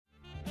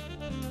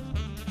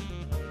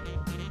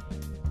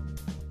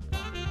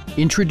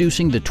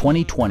Introducing the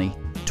 2020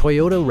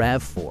 Toyota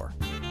RAV4.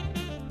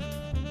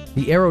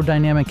 The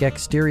aerodynamic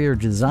exterior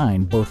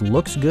design both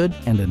looks good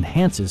and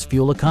enhances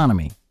fuel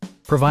economy,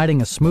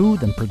 providing a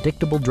smooth and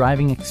predictable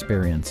driving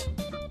experience.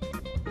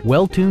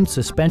 Well-tuned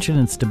suspension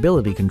and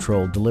stability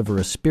control deliver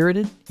a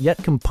spirited yet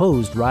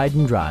composed ride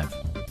and drive.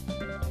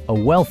 A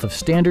wealth of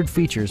standard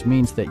features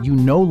means that you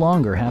no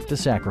longer have to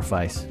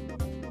sacrifice,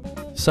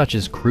 such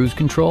as cruise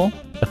control,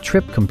 a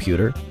trip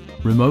computer,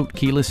 remote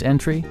keyless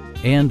entry,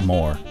 and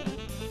more.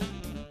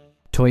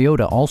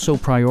 Toyota also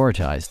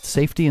prioritized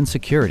safety and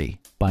security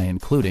by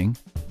including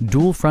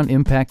dual front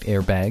impact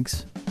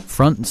airbags,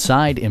 front and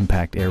side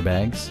impact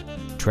airbags,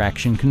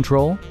 traction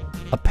control,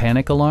 a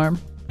panic alarm,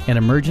 an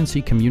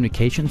emergency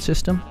communication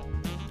system,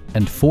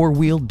 and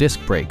four-wheel disc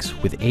brakes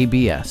with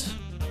ABS.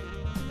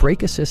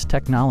 Brake Assist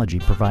technology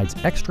provides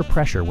extra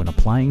pressure when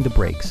applying the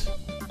brakes.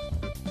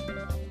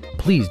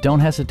 Please don't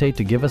hesitate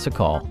to give us a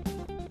call.